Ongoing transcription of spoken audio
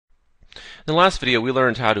In the last video, we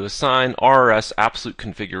learned how to assign RRS absolute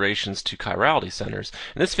configurations to chirality centers.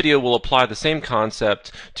 In this video, we'll apply the same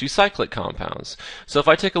concept to cyclic compounds. So if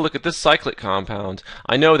I take a look at this cyclic compound,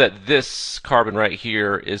 I know that this carbon right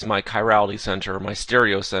here is my chirality center, or my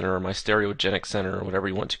stereo center, or my stereogenic center, or whatever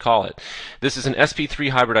you want to call it. This is an sp3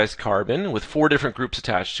 hybridized carbon with 4 different groups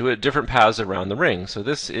attached to it, different paths around the ring. So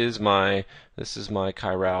this is my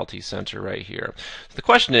chirality center right here. So the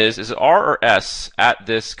question is it R or S at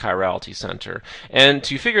this chirality center? And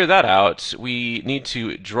to figure that out, we need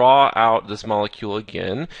to draw out this molecule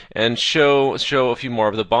again and show a few more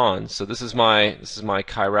of the bonds. So this is my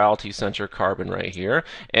chirality center carbon right here,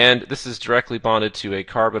 and this is directly bonded to a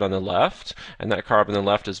carbon on the left, and that carbon on the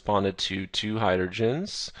left is bonded to 2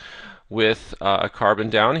 hydrogens with a carbon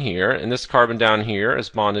down here, and this carbon down here is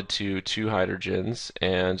bonded to 2 hydrogens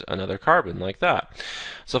and another carbon, like that.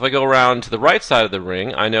 So if I go around to the right side of the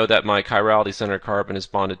ring, I know that my chirality center carbon is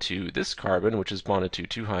bonded to this carbon, which is bonded to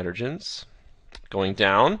 2 hydrogens. Going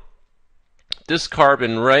down, this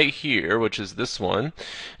carbon right here, which is this one,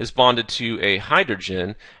 is bonded to a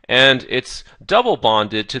hydrogen, and it's double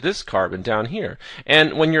bonded to this carbon down here.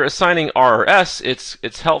 And when you're assigning R or S,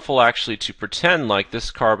 it's helpful actually to pretend like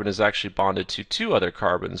this carbon is actually bonded to 2 other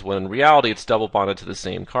carbons, when in reality it's double bonded to the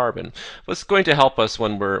same carbon. But it's going to help us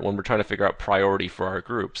when we're trying to figure out priority for our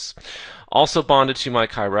groups. Also bonded to my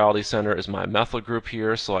chirality center is my methyl group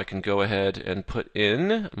here, so I can go ahead and put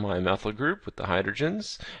in my methyl group with the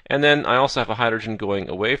hydrogens, and then I also have a hydrogen going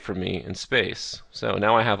away from me in space. So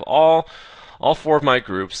now I have all 4 of my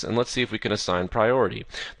groups, and let's see if we can assign priority.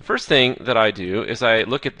 The first thing that I do is I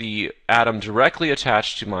look at the atom directly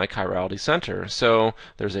attached to my chirality center. So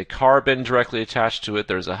there's a carbon directly attached to it,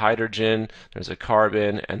 there's a hydrogen, there's a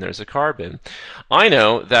carbon, and there's a carbon. I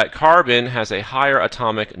know that carbon has a higher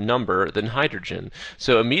atomic number than hydrogen.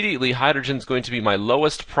 So immediately hydrogen is going to be my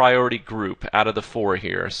lowest priority group out of the 4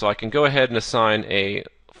 here. So I can go ahead and assign a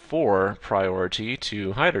 4 priority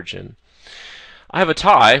to hydrogen. I have a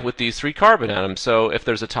tie with these 3 carbon atoms, so if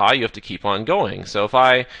there's a tie, you have to keep on going. So if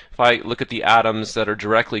I look at the atoms that are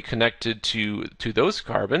directly connected to those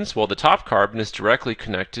carbons, well, the top carbon is directly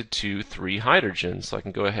connected to 3 hydrogens. So I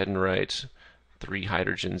can go ahead and write 3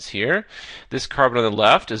 hydrogens here. This carbon on the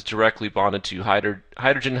left is directly bonded to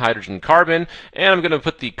hydrogen, hydrogen, carbon, and I'm going to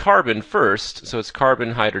put the carbon first, so it's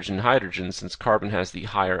carbon, hydrogen, hydrogen, since carbon has the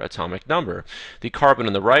higher atomic number. The carbon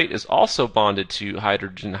on the right is also bonded to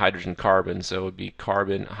hydrogen, hydrogen, carbon, so it would be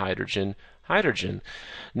carbon, hydrogen, hydrogen.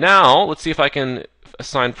 Now, let's see if I can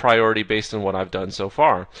assign priority based on what I've done so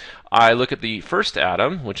far. I look at the first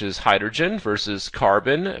atom, which is hydrogen versus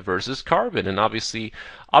carbon, and obviously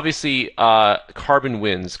carbon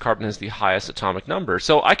wins. Carbon has the highest atomic number.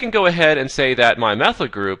 So I can go ahead and say that my methyl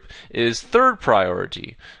group is 3rd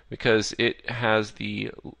priority because it has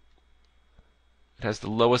the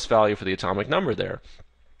lowest value for the atomic number there.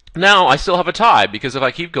 Now I still have a tie because if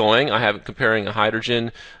I keep going, I have comparing a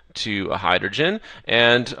hydrogen to a hydrogen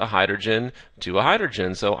and a hydrogen to a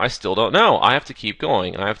hydrogen. So I still don't know. I have to keep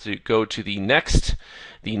going. I have to go to the next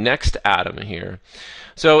atom here.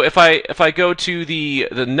 So if I go to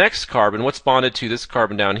the next carbon, what's bonded to this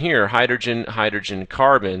carbon down here? Hydrogen, hydrogen,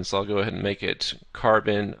 carbon. So I'll go ahead and make it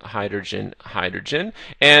carbon, hydrogen, hydrogen.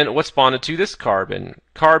 And what's bonded to this carbon?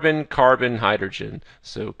 Carbon, carbon, hydrogen.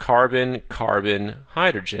 So carbon, carbon,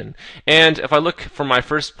 hydrogen. And if I look for my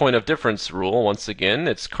first point of difference rule, once again,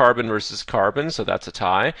 it's carbon versus carbon, so that's a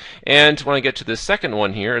tie. And when I get to the second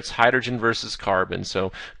one here, it's hydrogen versus carbon.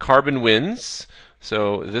 So carbon wins.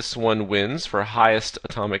 So this one wins for highest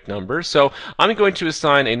atomic number. So I'm going to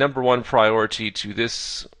assign a number 1 priority to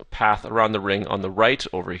this path around the ring on the right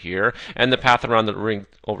over here, and the path around the ring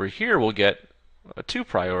over here will get a 2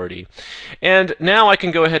 priority. And now I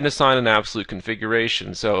can go ahead and assign an absolute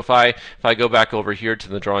configuration. So if I go back over here to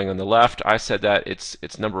the drawing on the left, I said that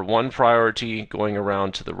it's number 1 priority going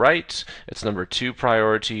around to the right, it's number 2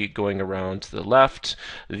 priority going around to the left.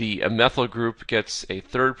 The methyl group gets a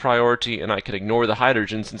 3rd priority, and I can ignore the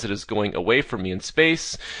hydrogen since it is going away from me in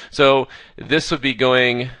space. So this would be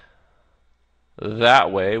going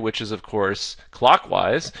that way, which is of course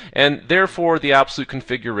clockwise, and therefore the absolute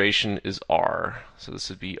configuration is R. So this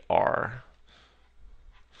would be R.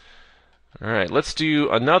 Alright, let's do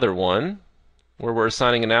another one where we're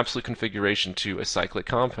assigning an absolute configuration to a cyclic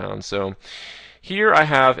compound. So here I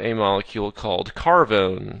have a molecule called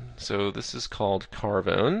carvone. So this is called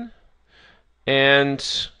carvone, and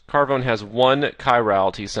carvone has 1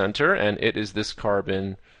 chirality center, and it is this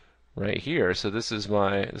carbon right here. So this is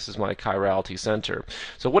my chirality center.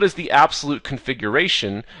 So what is the absolute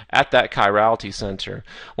configuration at that chirality center?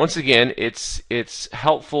 Once again, it's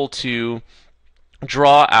helpful to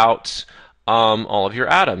draw out all of your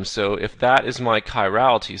atoms. So if that is my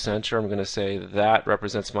chirality center, I'm going to say that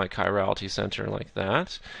represents my chirality center like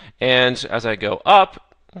that. And as I go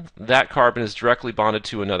up, that carbon is directly bonded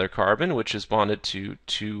to another carbon, which is bonded to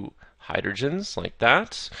two hydrogens like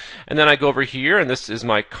that. And then I go over here, and this is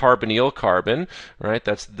my carbonyl carbon, right?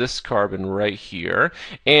 That's this carbon right here.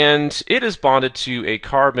 And it is bonded to a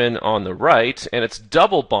carbon on the right, and it's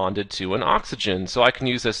double bonded to an oxygen. So I can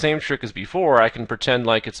use the same trick as before. I can pretend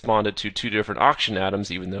like it's bonded to two different oxygen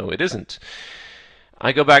atoms, even though it isn't.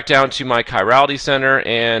 I go back down to my chirality center,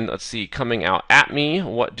 and let's see, coming out at me,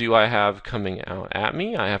 what do I have coming out at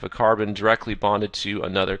me? I have a carbon directly bonded to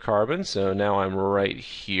another carbon, so now I'm right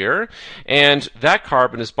here. And that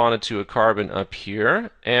carbon is bonded to a carbon up here,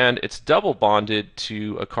 and it's double bonded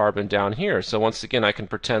to a carbon down here. So once again, I can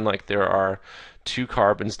pretend like there are two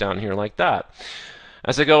carbons down here like that.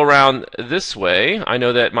 As I go around this way, I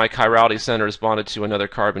know that my chirality center is bonded to another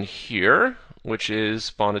carbon here, which is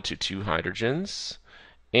bonded to two hydrogens.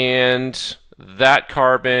 And that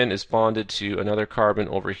carbon is bonded to another carbon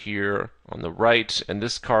over here on the right, and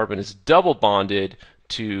this carbon is double bonded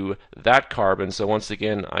to that carbon. So once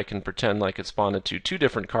again, I can pretend like it's bonded to two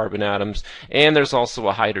different carbon atoms, and there's also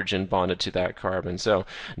a hydrogen bonded to that carbon. So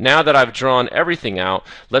now that I've drawn everything out,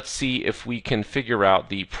 let's see if we can figure out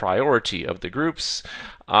the priority of the groups.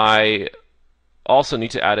 I also need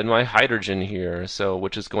to add in my hydrogen here, so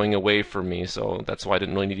which is going away from me, so that's why I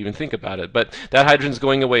didn't really need to even think about it. But that hydrogen is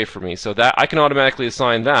going away from me, so that I can automatically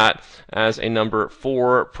assign that as a number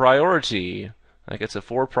 4 priority. That gets a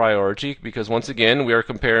 4 priority because once again we are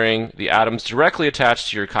comparing the atoms directly attached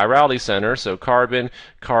to your chirality center, so carbon,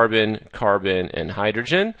 carbon, carbon, and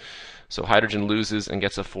hydrogen. So hydrogen loses and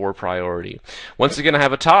gets a 4 priority. Once again, I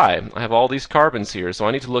have a tie. I have all these carbons here, so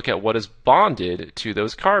I need to look at what is bonded to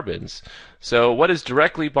those carbons. So what is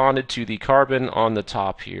directly bonded to the carbon on the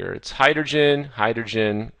top here? It's hydrogen,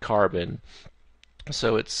 hydrogen, carbon.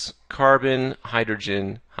 So it's carbon,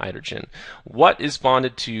 hydrogen, hydrogen. What is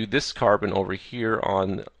bonded to this carbon over here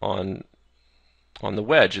on the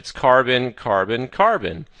wedge? It's carbon, carbon,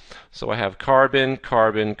 carbon. So I have carbon,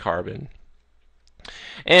 carbon, carbon.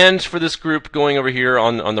 And for this group going over here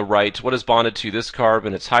on the right, what is bonded to this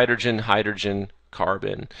carbon? It's hydrogen, hydrogen,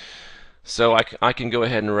 carbon. So I can go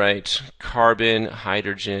ahead and write carbon,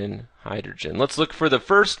 hydrogen, hydrogen. Let's look for the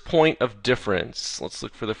first point of difference. Let's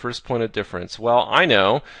look for the first point of difference. Well, I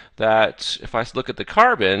know that if I look at the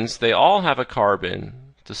carbons, they all have a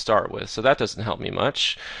carbon to start with, so that doesn't help me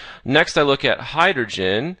much. Next, I look at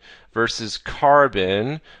hydrogen versus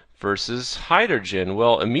carbon versus hydrogen.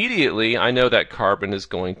 Well, immediately I know that carbon is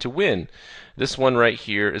going to win. This one right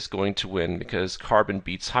here is going to win because carbon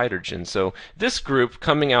beats hydrogen. So this group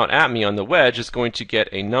coming out at me on the wedge is going to get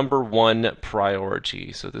a number 1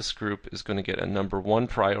 priority. So this group is going to get a number 1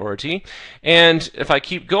 priority. And if I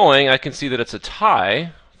keep going, I can see that it's a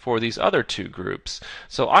tie for these other two groups.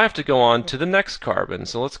 So I have to go on to the next carbon.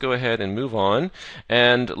 So let's go ahead and move on,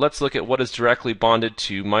 and let's look at what is directly bonded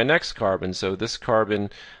to my next carbon. So this carbon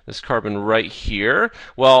right here,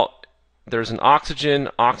 well, there's an oxygen,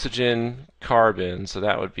 oxygen, carbon, so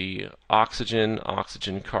that would be oxygen,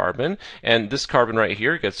 oxygen, carbon, and this carbon right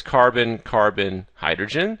here gets carbon, carbon,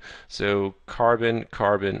 hydrogen, so carbon,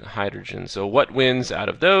 carbon, hydrogen. So what wins out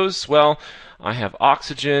of those? Well, I have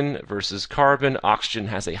oxygen versus carbon. Oxygen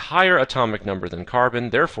has a higher atomic number than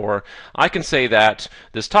carbon, therefore I can say that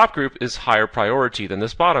this top group is higher priority than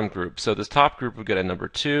this bottom group. So this top group would get a number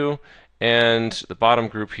 2, and the bottom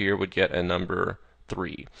group here would get a number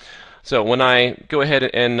 3. So when I go ahead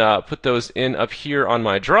and put those in up here on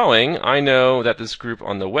my drawing, I know that this group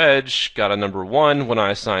on the wedge got a number 1 when I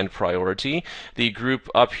assigned priority. The group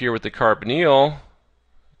up here with the carbonyl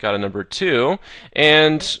got a number 2,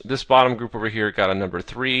 and this bottom group over here got a number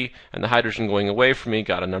 3, and the hydrogen going away from me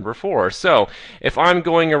got a number 4. So if I'm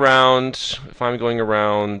going around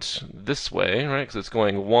this way, right, because it's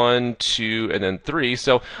going 1, 2, and then 3,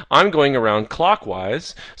 so I'm going around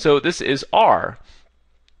clockwise, so this is R.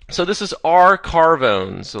 So this is R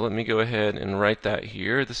carvone. So let me go ahead and write that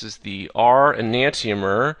here. This is the R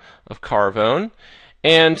enantiomer of carvone.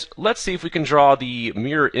 And let's see if we can draw the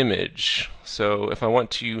mirror image. So if I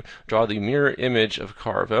want to draw the mirror image of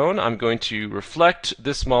carvone, I'm going to reflect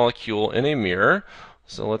this molecule in a mirror.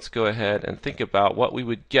 So let's go ahead and think about what we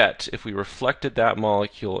would get if we reflected that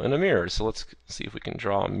molecule in a mirror. So let's see if we can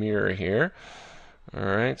draw a mirror here. All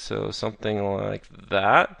right, so something like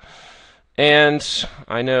that. And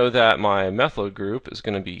I know that my methyl group is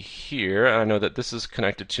going to be here, and I know that this is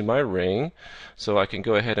connected to my ring, so I can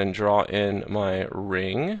go ahead and draw in my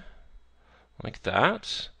ring like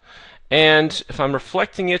that. And if I'm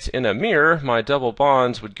reflecting it in a mirror, my double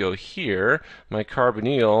bonds would go here, my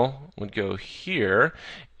carbonyl would go here,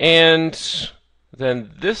 and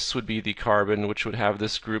then this would be the carbon which would have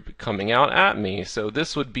this group coming out at me. So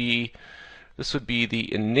this would be the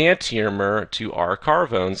enantiomer to R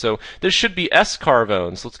carvone. So this should be S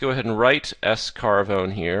carvone. So let's go ahead and write S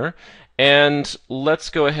carvone here. And let's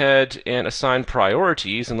go ahead and assign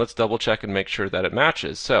priorities, and let's double check and make sure that it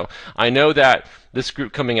matches. So I know that this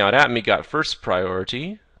group coming out at me got first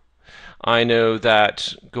priority. I know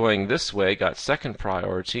that going this way got second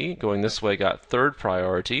priority, going this way got third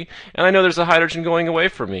priority, and I know there's a hydrogen going away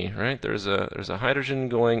from me, right? There's a hydrogen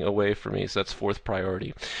going away from me, so that's fourth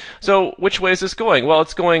priority. So which way is this going? Well,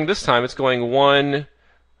 it's going this time. It's going 1,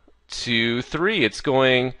 2, 3. It's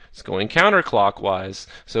going counterclockwise.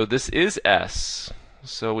 So this is S.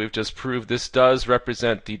 So we've just proved this does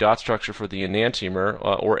represent the dot structure for the enantiomer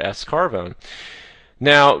or S carvone.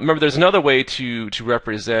 Now, remember, there's another way to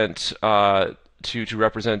represent to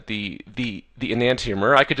represent the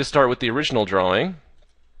enantiomer. I could just start with the original drawing.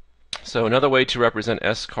 So another way to represent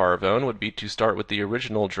S carvone would be to start with the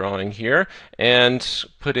original drawing here and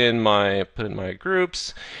put in my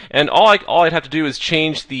groups. And all I'd have to do is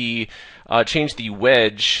change the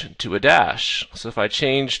wedge to a dash. So if I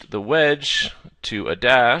changed the wedge to a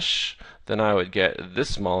dash, then I would get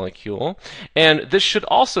this molecule, and this should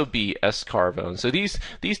also be S carvone. So these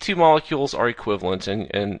two molecules are equivalent,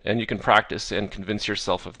 and you can practice and convince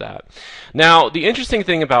yourself of that. Now, the interesting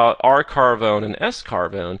thing about R carvone and S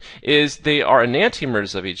carvone is they are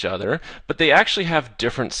enantiomers of each other, but they actually have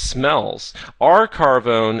different smells. R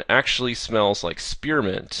carvone actually smells like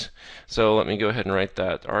spearmint. So let me go ahead and write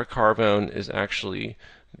that. R carvone is actually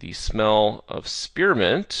the smell of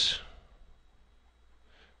spearmint.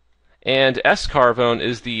 And S carvone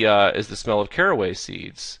is the smell of caraway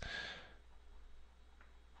seeds.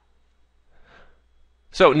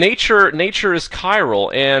 So nature is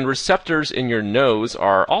chiral, and receptors in your nose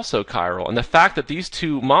are also chiral. And the fact that these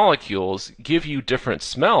two molecules give you different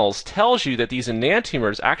smells tells you that these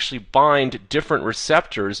enantiomers actually bind different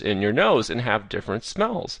receptors in your nose and have different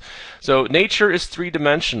smells. So nature is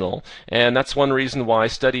three-dimensional, and that's one reason why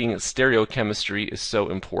studying stereochemistry is so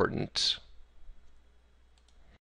important.